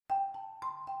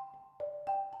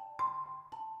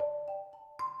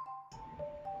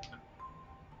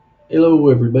Hello,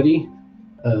 everybody.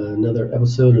 Another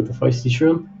episode of the Feisty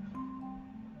Shrimp.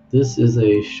 This is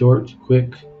a short,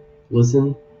 quick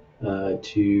listen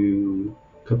to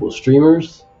a couple of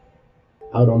streamers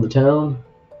out on the town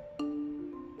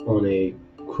on a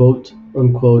quote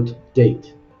unquote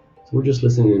date. So we're just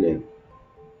listening in.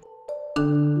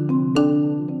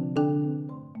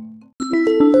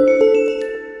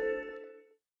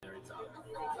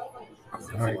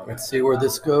 All right, let's see where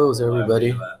this goes,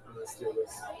 everybody.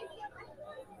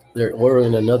 They're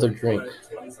ordering another drink.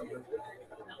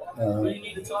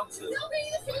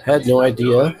 Had no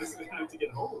idea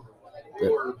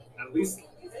that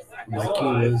Mikey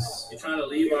was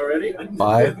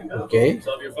bi or gay.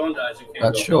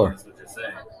 Not sure.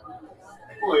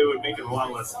 Well, it would make it a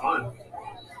lot less fun.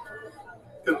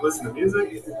 Couldn't listen to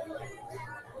music.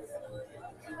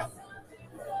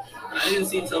 I didn't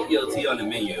see Tokyo Tea on the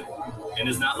menu, and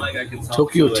it's not like I can talk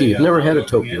Tokyo to tea. a, I've never had a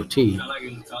Tokyo tea. It's not like I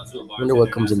can talk to a Wonder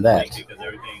what comes in that. because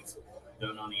everything's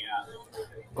done on the app.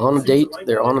 On a date.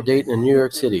 They're on a date in New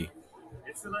York City.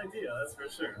 It's an idea, that's for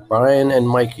sure. Brian and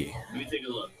Mikey. Let me take a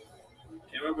look.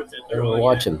 Can't remember if They were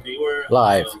watching they were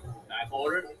live. back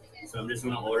order, so I'm just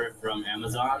gonna order it from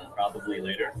Amazon probably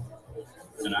later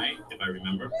tonight if I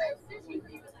remember.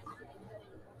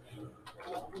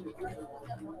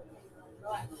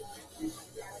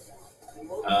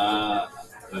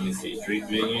 Let me see. Drink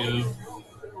menu.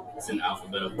 It's in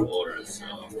alphabetical order, so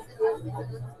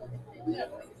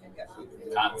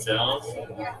cocktails.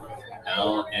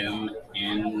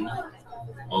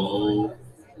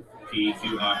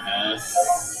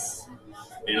 LMNOPQRS.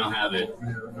 They don't have it.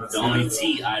 The only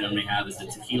tea item they have is the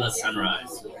tequila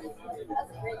sunrise.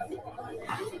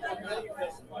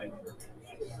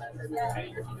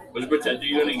 Which protector are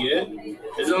you gonna get?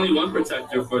 There's only one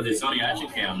protector for the Sony Action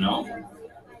Cam, no?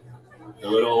 The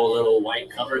little white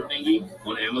cover thingy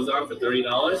on Amazon for $30.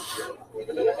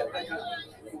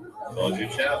 Called your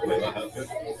chat. Wait, what happened?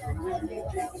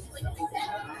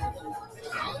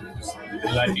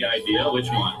 You like the idea? Which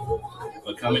one?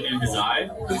 But coming in his eye?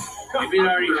 Maybe it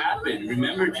already happened.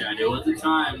 Remember, Chad, there was a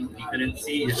time he couldn't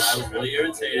see. His eye was really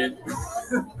irritated.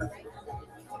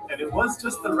 And it was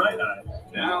just the right eye.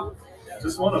 Yeah.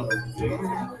 Just one of them.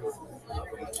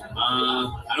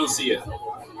 I don't see it.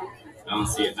 I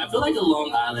feel like a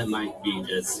Long Island might be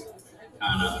just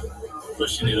kind of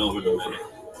pushing it over the limit.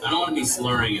 I don't want to be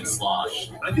slurring and slosh.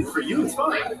 I think for you it's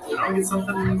fine. I'll get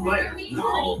something lighter.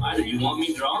 No, you want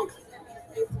me drunk?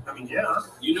 I mean, yeah.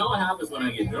 You know what happens when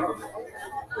I get drunk.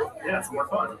 Yeah, it's more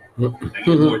fun. I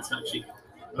get more touchy.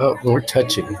 Oh, more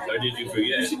touching. Or did you You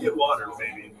forget? should get water,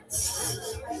 maybe.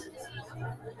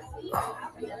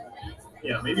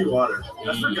 Yeah, maybe water.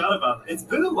 I forgot about it. It's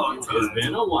been a long time. It's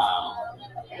been a while.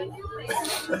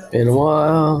 In a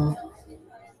while.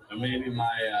 Or maybe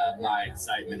my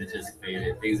excitement has just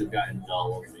faded. Things have gotten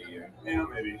dull over the year. Yeah,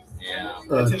 maybe. Yeah.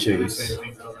 Oh, I tend to do the jeez. same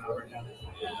things over and over again.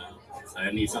 So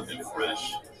I need something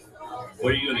fresh.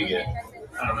 What are you gonna get?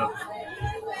 I don't know.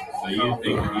 So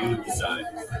you decide.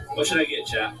 What should I get,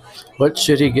 chat? What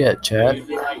should he get, I Chad?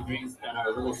 usually like drinks that are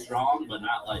a little strong, but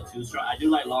not like too strong. I do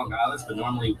like Long Island's, but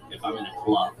normally if I'm in a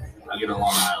club, I get a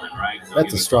Long Island, right?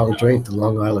 That's a strong drink, the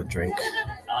Long Island drink.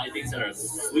 I like things that are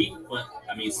sweet,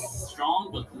 strong,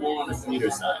 but more on the sweeter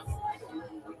side.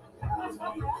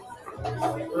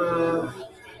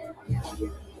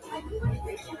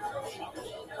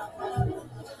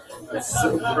 That's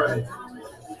so bright.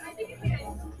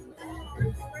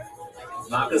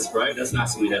 Vodka Sprite, that's not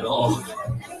sweet at all.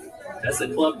 That's a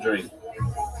club drink.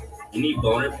 You need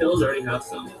boner pills? I already have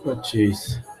some. Oh,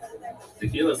 jeez.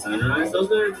 Tequila Sunrise, those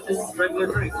are just regular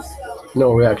drinks.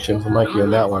 No reaction from Mikey on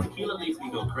that one. Tequila makes me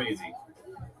go crazy.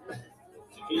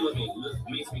 Tequila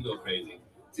makes me go crazy.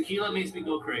 Tequila makes me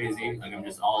go crazy. Like I'm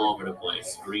just all over the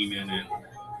place, screaming and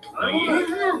like,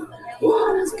 yeah.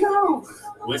 Let's go.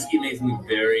 Whiskey makes me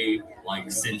very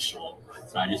like sensual.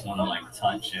 So I just want to like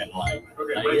touch and like,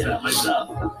 my stuff.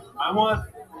 I want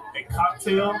a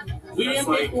cocktail. We didn't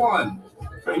that's pick one.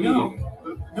 I know.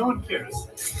 No one cares.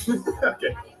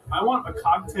 Okay. I want a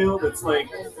cocktail that's like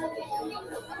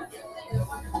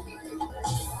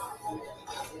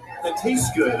that tastes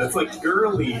good. That's like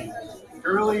girly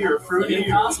or fruity.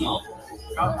 Cosmo.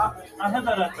 I had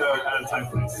that at a Thai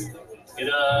place.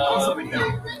 Get Something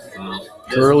down.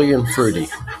 Curly and fruity.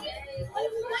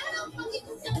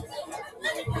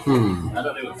 I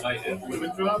thought they would fight it.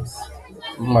 Lemon drops.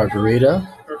 Margarita.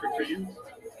 Perfect for you.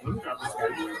 Lemon drop is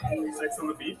good. Sex on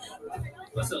the beach.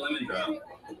 What's a lemon drop?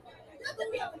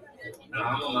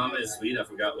 Bahama Mama is sweet. I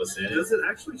forgot what's in it. Does it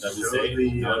actually Does it show say?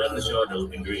 the? No, it doesn't show the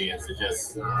ingredients. It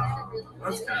just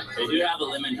That's kind of they do have a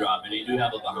lemon drop and they do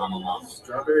have a Bahama Mama.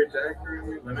 strawberry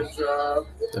daiquiri, lemon drop.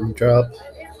 Lemon drop.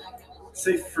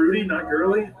 Say fruity, not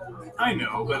girly. I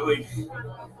know, but like,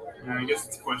 yeah, I guess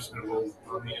it's questionable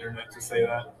on the internet to say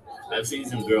that. I've seen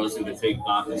some girls who could take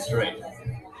vodka straight.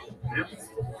 Yep.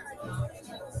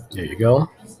 There you go.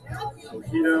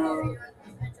 Mojito.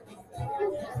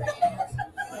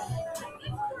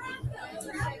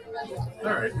 All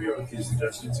right, we have a few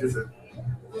suggestions. Here's it.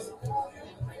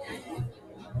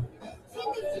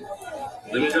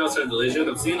 Lemon drops are delicious.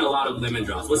 I've seen a lot of lemon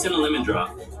drops. What's in a lemon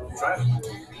drop? Try it.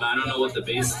 But I don't know what the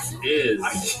base is.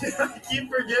 I keep I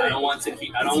forgetting. don't want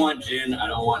tequila. I don't want gin. I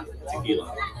don't want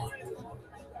tequila.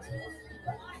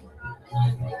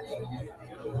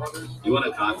 You want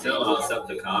a cocktail? I'll accept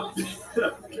the cock.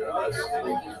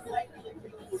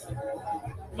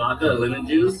 Vodka, lemon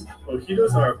juice.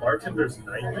 Mojitos are a bartender's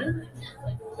nightmare.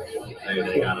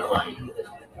 They gotta like.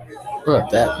 We're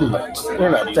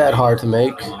not that hard to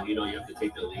make. Mojito, you have to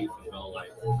take the leaf and go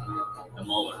like the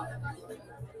molar.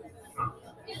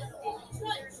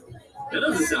 That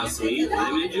doesn't sound sweet.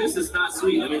 Lemon juice is not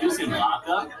sweet. Lemon juice and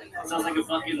vodka sounds like a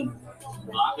fucking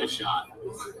vodka shot.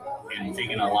 And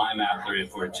taking a lime after it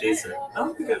for a chaser. I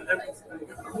don't think I've ever.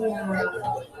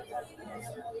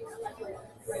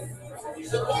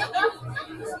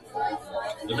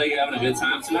 Looks like you're having a good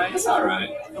time tonight. It's all right.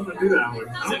 I'm gonna do that one.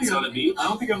 Sex on the beach. I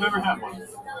don't think I've ever had one,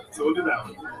 so we'll do that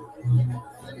one.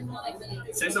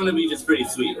 Sex on the beach is pretty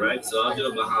sweet, right? So I'll do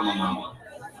a Bahama Mama.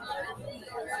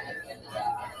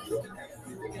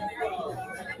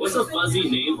 What's a fuzzy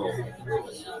navel?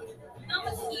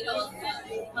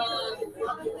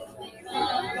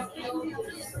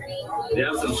 They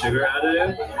have some sugar added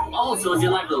in? Oh, so is it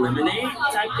like a lemonade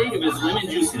type thing? If it's lemon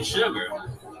juice and sugar,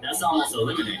 that's almost a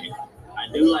lemonade.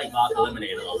 I do like vodka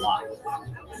lemonade a lot.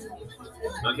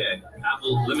 Okay,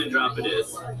 apple lemon drop it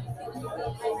is.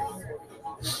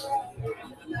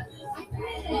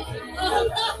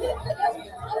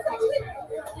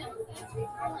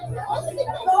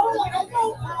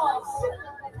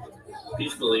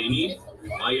 Peach Bellini.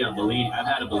 Oh yeah, Bellini. I've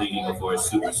had a Bellini before. It's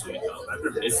super sweet though.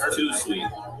 It's too sweet.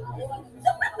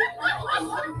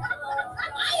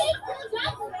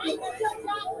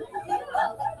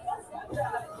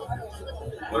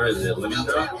 Where is it? Lemon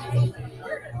drop?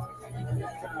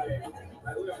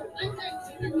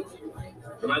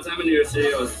 For my time in New York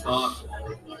City, I was taught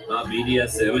about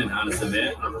BDSM and how to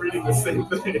submit. I'm reading the same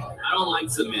thing. I don't like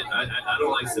submit. I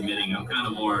don't like submitting. I'm kind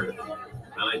of more.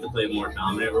 I like to play a more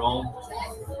dominant role.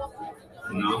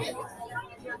 You know.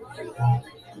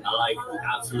 I like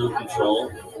absolute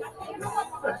control.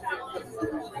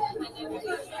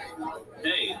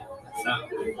 Hey, stop.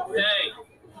 Hey.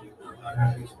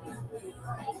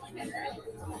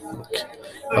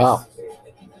 Wow.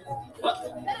 What?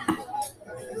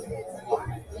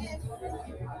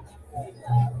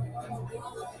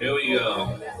 Here we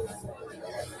go.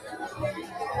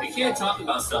 We can't talk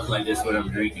about stuff like this when I'm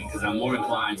drinking because I'm more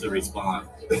inclined to respond.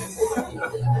 And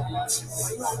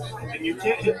you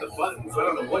can't hit the buttons. I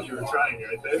don't know what you were trying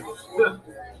right there.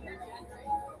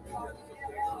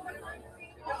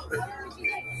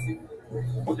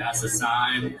 That's a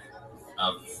sign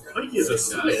of Mikey is a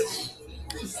switch.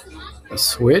 A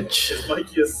switch?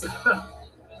 Mikey is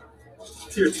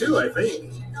tier 2, I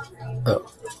think.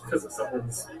 Oh. Because of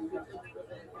someone's.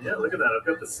 Yeah, look at that. I've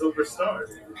got the silver star.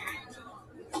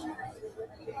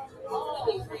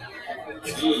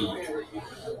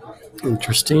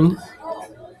 Interesting.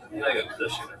 like a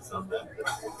cushion or something.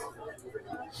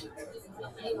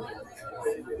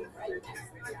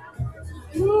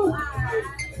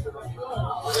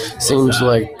 Seems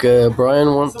like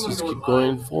Brian wants us to keep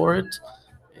going for it,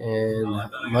 and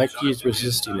Mikey's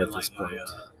resisting at this point.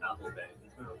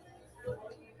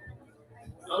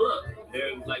 Oh look,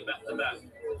 they're like back to back.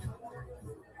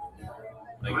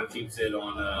 Like it keeps it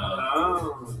on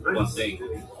one thing.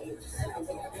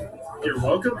 You're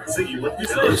welcome. Ziggy, what you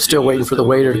I'm say? still waiting for the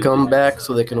waiter to come back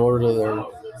so they can order their,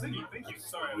 Ziggy, thank you.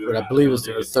 Sorry. what I believe is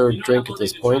their third drink at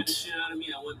this point.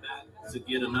 I went back to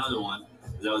get another one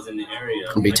because I was in the area.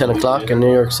 It'll be 10 o'clock in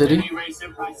New York City. They raised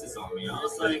their prices on me. I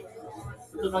was like,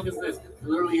 what the fuck is this?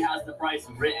 Literally has the price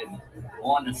written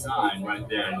on the sign right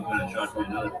there, and you're gonna charge me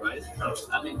another price?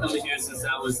 I've been coming here since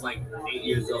I was like 8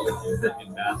 years old.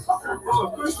 Fucking bastard. Well,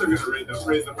 of course they're going to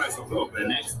raise the price a little The bit.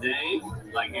 next day,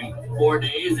 like in 4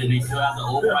 days, and they still have the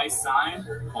old price sign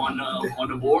on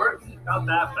the board. Not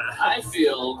that bad. I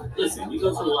feel, listen, you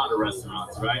go to a lot of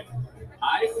restaurants, right?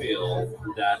 I feel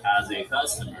that as a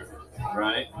customer,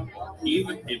 right?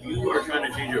 Even if you are trying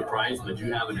to change your price, but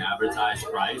you have an advertised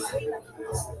price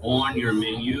on your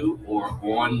menu or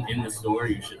on in the store,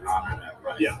 you should honor that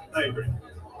price. Yeah, I agree.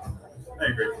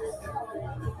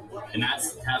 And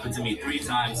that's happened to me 3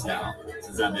 times now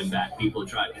since I've been back. People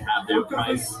try to have their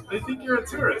price. They think you're a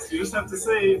tourist. You just have to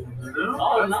say, no.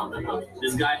 Oh, no.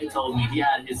 This guy who told me he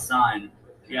had a sign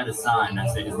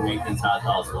that said his Nathan's hot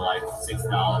dogs were like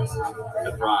 $6,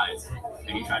 the fries.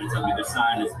 And he tried to tell me the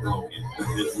sign is broken.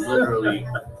 It's literally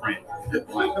print.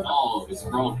 Like, oh, it's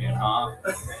broken, huh?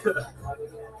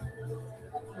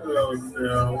 Oh,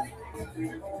 no.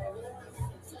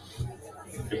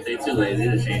 If they too lazy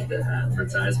to change the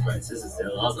advertised prices, it's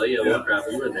still. I was like, yeah, well, crap,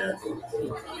 we were there.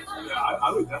 Yeah,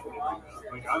 I would definitely do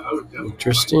that. Like, I would definitely.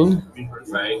 Interesting.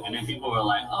 Right? And then people were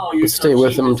like, oh, you're Let's so stay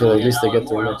with cheap, them until it's at least they only get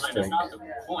their $1 more. next Like, drink. that's not the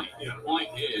point. The point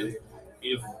is,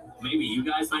 if maybe you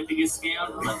guys like to get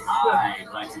scammed, but I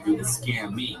like to do the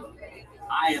scam me.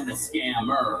 I am the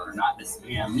scammer, not the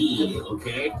scam me,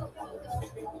 okay?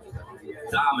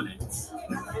 Dominance.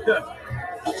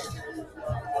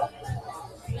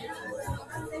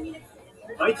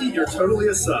 Mikey, you're totally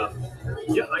a sub.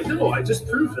 Yeah, I know. I just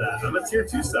proved that. I'm a tier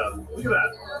 2 sub. Look at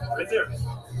that. Right there.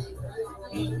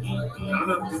 I don't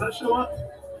know. Does that show up?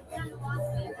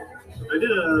 I did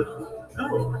a... Oh,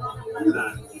 look at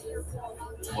that.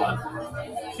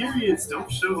 What? Periods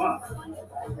don't show up.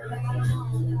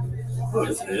 Look,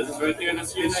 Yes, it is. It's right there in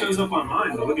the it shows up on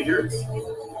mine, but look at yours.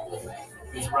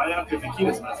 It's right after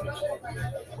Nikita's message.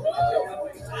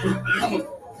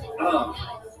 Look.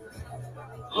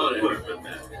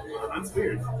 That's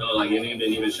weird. Oh, like your name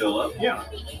didn't even show up? Yeah.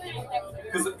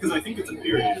 Because I think it's a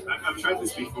period. I've tried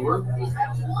this before.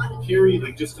 Period,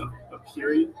 like just a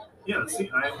period. Yeah, see,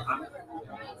 I'm...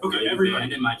 Okay, Are you everybody.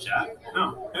 banned in my chat?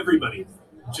 No, everybody.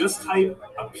 Just type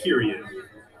a period.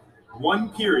 1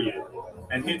 period.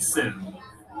 And hit send.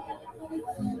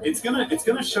 It's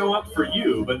gonna show up for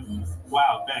you, but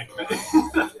wow, Beck.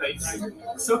 Thanks.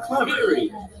 So clever.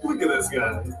 Period. Look at this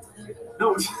guy.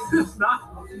 No,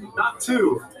 not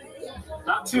 2.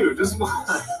 Not 2, just 1.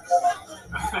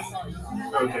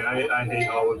 Okay, I hate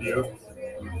all of you.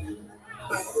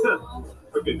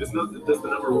 Okay, does the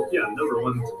number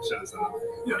 1 shows up?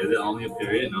 Yeah. Is it only a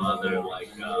period, no other like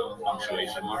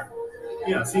punctuation mark?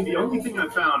 Yeah, see, the only thing I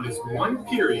found is 1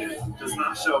 period does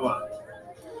not show up.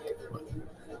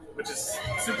 Which is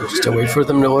super weird. Still wait for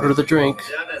them to order the drink.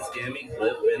 Yeah, that scammy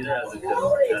clip in there as a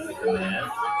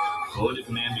command. What would the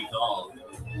command be called?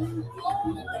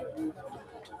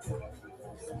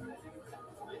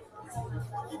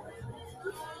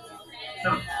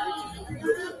 No.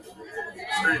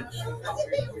 Strange.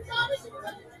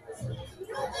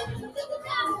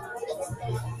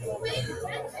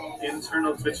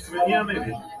 Internal Twitch command? Yeah,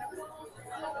 maybe.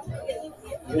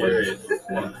 Period.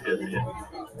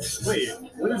 Wait,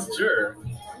 what is jur?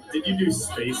 Did you do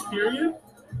space period?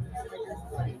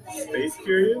 Space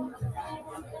period?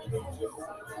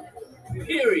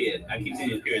 Period. I keep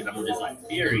saying periods. I'm just like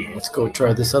period. Let's go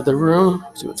try this other room.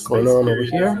 See what's going on over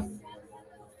here.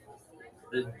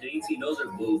 The dainty, those are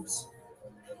boobs.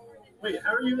 Wait,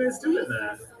 how are you guys doing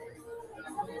that?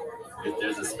 If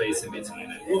there's a space in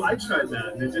between it. Well, I tried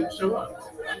that and it didn't show up.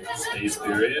 Space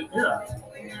period. Yeah.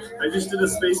 I just did a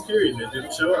space period and it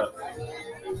didn't show up.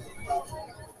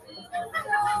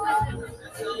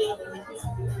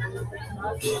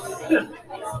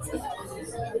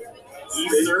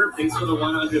 Easter, thanks for the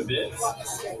 100 bits.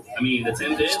 I mean, the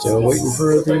 10 bits. Still waiting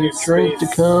for the drink to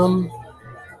come.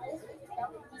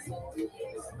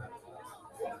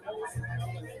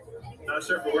 Not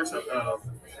sure if it works. Yeah,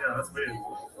 that's weird.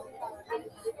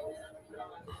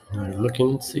 We're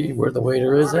looking to see where the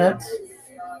waiter is at.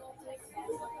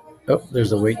 Oh,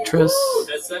 there's a waitress.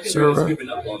 That second is Server. creeping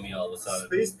up on me all of a sudden.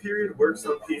 Space period works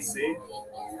on PC?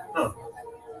 Huh.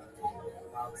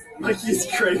 Mikey's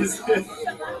crazy.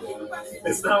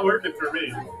 It's not working for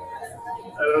me.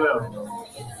 I don't know.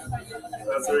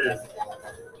 That's weird.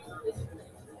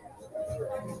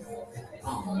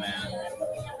 Oh, man.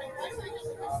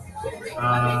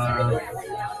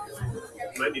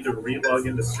 Might need to relog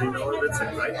into Stream Elements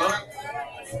and Nightbot.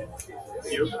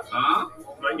 You? Huh?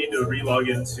 Might need to relog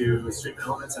into Stream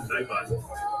Elements and Nightbot.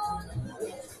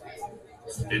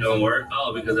 They don't work?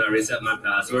 Oh, because I reset my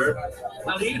password?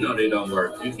 How do you know they don't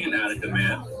work? You can't add a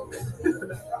command.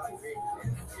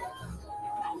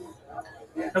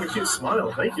 Have a cute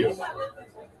smile. Thank you.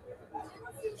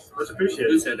 Much Who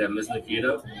appreciated. said that, Miss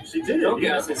Nikita? She did. Don't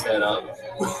Yeah. gas his head up.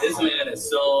 This man is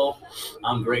so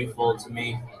ungrateful to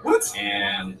me What?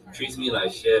 and treats me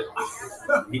like shit.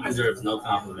 He deserves no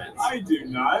compliments. I do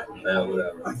not. Yeah,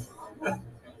 whatever.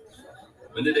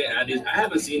 When did they add these? I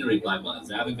haven't seen the reply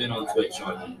buttons. I haven't been on Twitch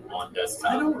on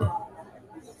desktop. I don't.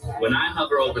 When I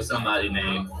hover over somebody's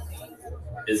name,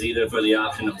 is either for the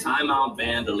option of timeout,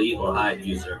 ban, delete, or hide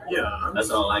user. Yeah,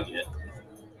 That's all I get.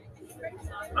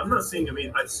 I'm not seeing them.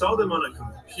 I saw them on a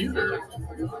computer.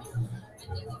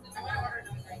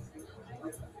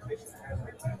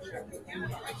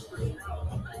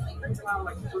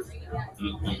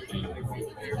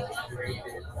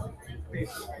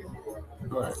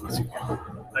 All right, let's see.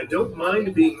 I don't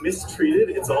mind being mistreated.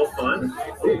 It's all fun.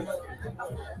 Ooh,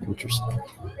 Interesting.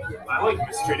 I like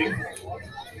mistreating.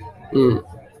 Mm.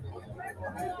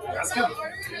 That's good.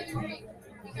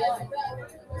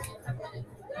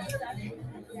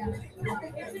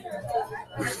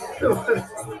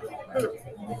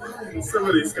 Some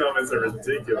of these comments are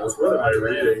ridiculous. What am I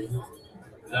reading?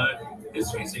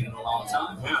 History's taking a long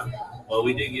time. Yeah. Well,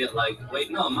 we did get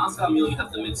wait, no, Moscow Mule, you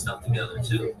have to mix stuff together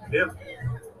too. Yeah.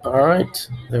 All right,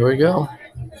 there we go.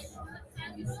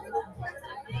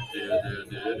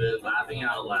 Laughing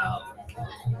out loud.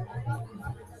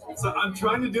 So I'm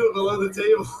trying to do it below the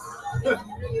table.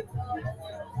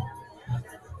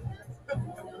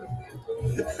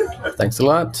 Thanks a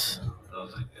lot. Oh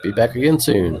my God. Be back again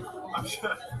soon. I'm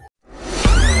trying.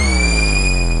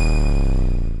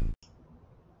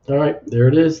 All right, there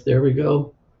it is. There we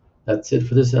go. That's it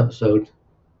for this episode.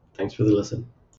 Thanks for the listen.